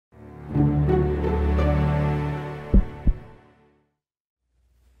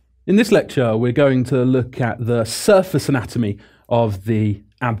In this lecture, we're going to look at the surface anatomy of the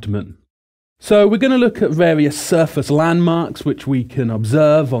abdomen. So we're going to look at various surface landmarks which we can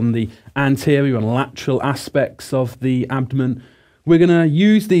observe on the anterior and lateral aspects of the abdomen. We're going to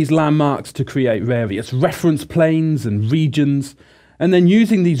use these landmarks to create various reference planes and regions, and then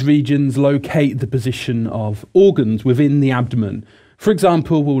using these regions locate the position of organs within the abdomen. For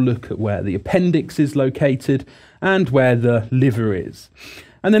example, we'll look at where the appendix is located and where the liver is.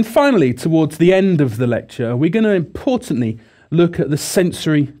 And then finally, towards the end of the lecture, we're going to importantly look at the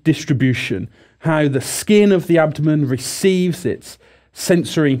sensory distribution, how the skin of the abdomen receives its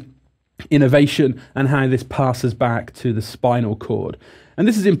sensory innervation and how this passes back to the spinal cord. And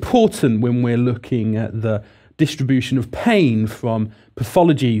this is important when we're looking at the distribution of pain from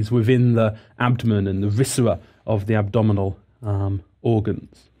pathologies within the abdomen and the viscera of the abdominal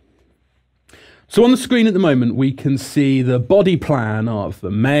organs. So on the screen at the moment, we can see the body plan of the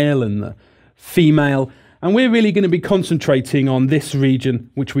male and the female, and we're really going to be concentrating on this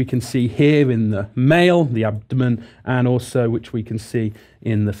region, which we can see here in the male, the abdomen, and also which we can see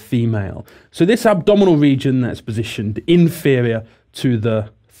in the female. So this abdominal region that's positioned inferior to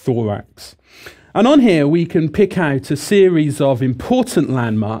the thorax. And on here, we can pick out a series of important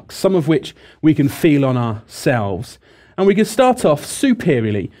landmarks, some of which we can feel on ourselves. And we can start off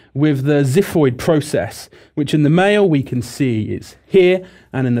superiorly with the Xiphoid process, which in the male we can see is here,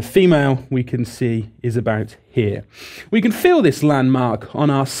 and in the female we can see is about here. We can feel this landmark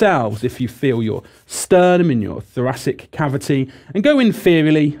on ourselves if you feel your sternum in your thoracic cavity and go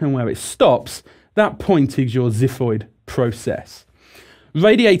inferiorly, and where it stops, that point is your Xiphoid process.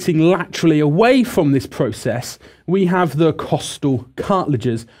 Radiating laterally away from this process, we have the costal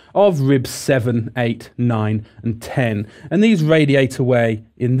cartilages of ribs 7, 8, 9 and 10. And these radiate away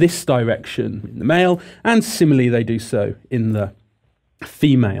in this direction in the male, and similarly they do so in the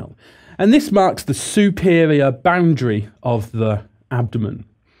female. And this marks the superior boundary of the abdomen.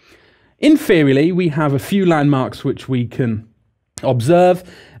 Inferiorly, we have a few landmarks which we can observe.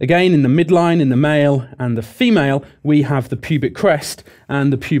 Again, in the midline, in the male and the female, we have the pubic crest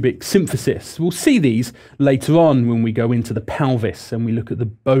and the pubic symphysis. We'll see these later on when we go into the pelvis and we look at the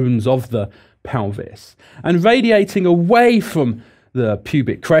bones of the pelvis. And radiating away from the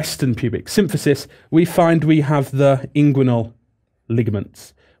pubic crest and pubic symphysis, we find we have the inguinal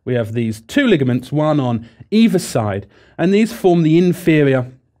ligaments. We have these two ligaments, one on either side, and these form the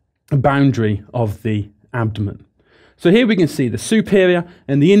inferior boundary of the abdomen. So here we can see the superior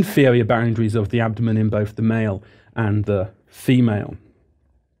and the inferior boundaries of the abdomen in both the male and the female.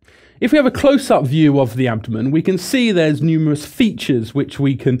 If we have a close-up view of the abdomen, we can see there's numerous features which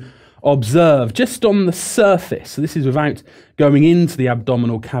we can observe just on the surface. So this is without going into the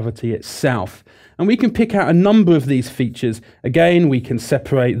abdominal cavity itself. And we can pick out a number of these features. Again, we can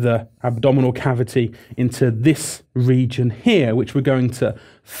separate the abdominal cavity into this region here, which we're going to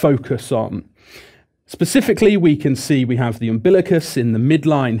focus on. Specifically, we can see we have the umbilicus in the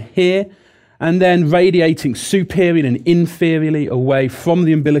midline here, and then radiating superior and inferiorly away from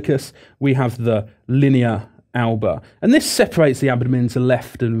the umbilicus, we have the Linea Alba. And this separates the abdomen into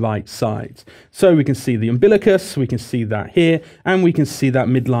left and right sides. So we can see the umbilicus, we can see that here, and we can see that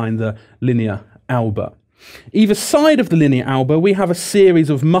midline, the Linea Alba. Either side of the Linea Alba, we have a series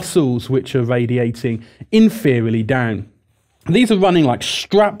of muscles which are radiating inferiorly down. These are running like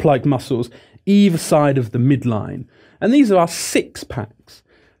strap-like muscles either side of the midline. And these are our six packs.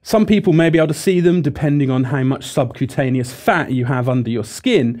 Some people may be able to see them depending on how much subcutaneous fat you have under your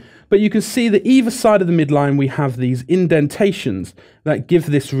skin, but you can see that either side of the midline we have these indentations that give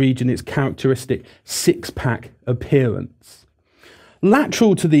this region its characteristic six-pack appearance.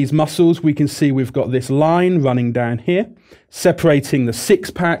 Lateral to these muscles, we can see we've got this line running down here, separating the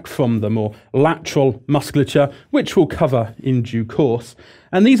six-pack from the more lateral musculature, which we'll cover in due course.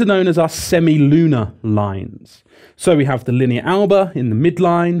 And these are known as our Semilunar Lines. So we have the Linea Alba in the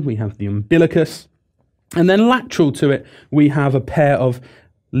midline, we have the umbilicus, and then lateral to it, we have a pair of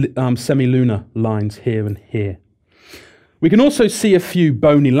semilunar lines here and here. We can also see a few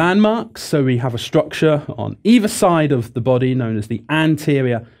bony landmarks. So we have a structure on either side of the body known as the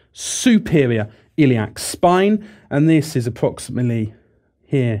anterior superior iliac spine, and this is approximately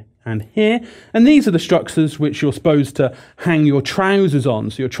here and here. And these are the structures which you're supposed to hang your trousers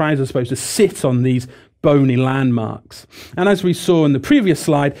on. So your trousers are supposed to sit on these bony landmarks. And as we saw in the previous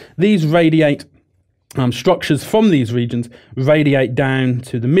slide, these radiate structures from these regions radiate down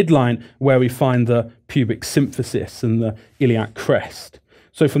to the midline where we find the pubic symphysis and the iliac crest.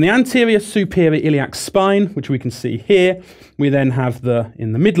 So from the anterior superior iliac spine, which we can see here, we then have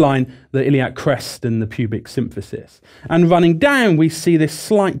in the midline, the iliac crest and the pubic symphysis. And running down, we see this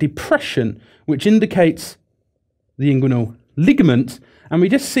slight depression, which indicates the inguinal ligament, and we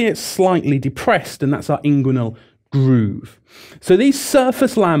just see it slightly depressed, and that's our inguinal groove. So these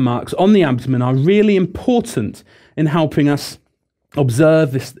surface landmarks on the abdomen are really important in helping us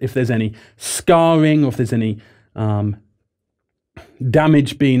observe if there's any scarring or if there's any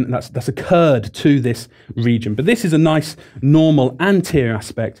damage that's occurred to this region. But this is a nice normal anterior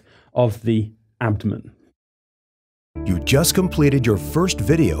aspect of the abdomen. You just completed your first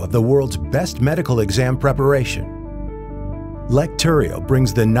video of the world's best medical exam preparation. Lecturio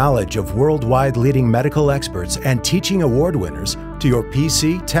brings the knowledge of worldwide leading medical experts and teaching award winners to your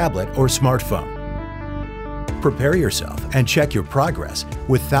PC, tablet, or smartphone. Prepare yourself and check your progress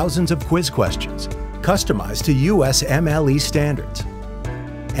with thousands of quiz questions, customized to USMLE standards.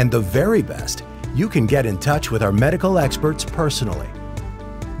 And the very best, you can get in touch with our medical experts personally.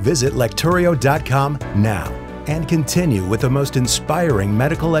 Visit Lecturio.com now and continue with the most inspiring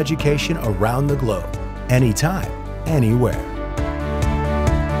medical education around the globe, anytime, anywhere.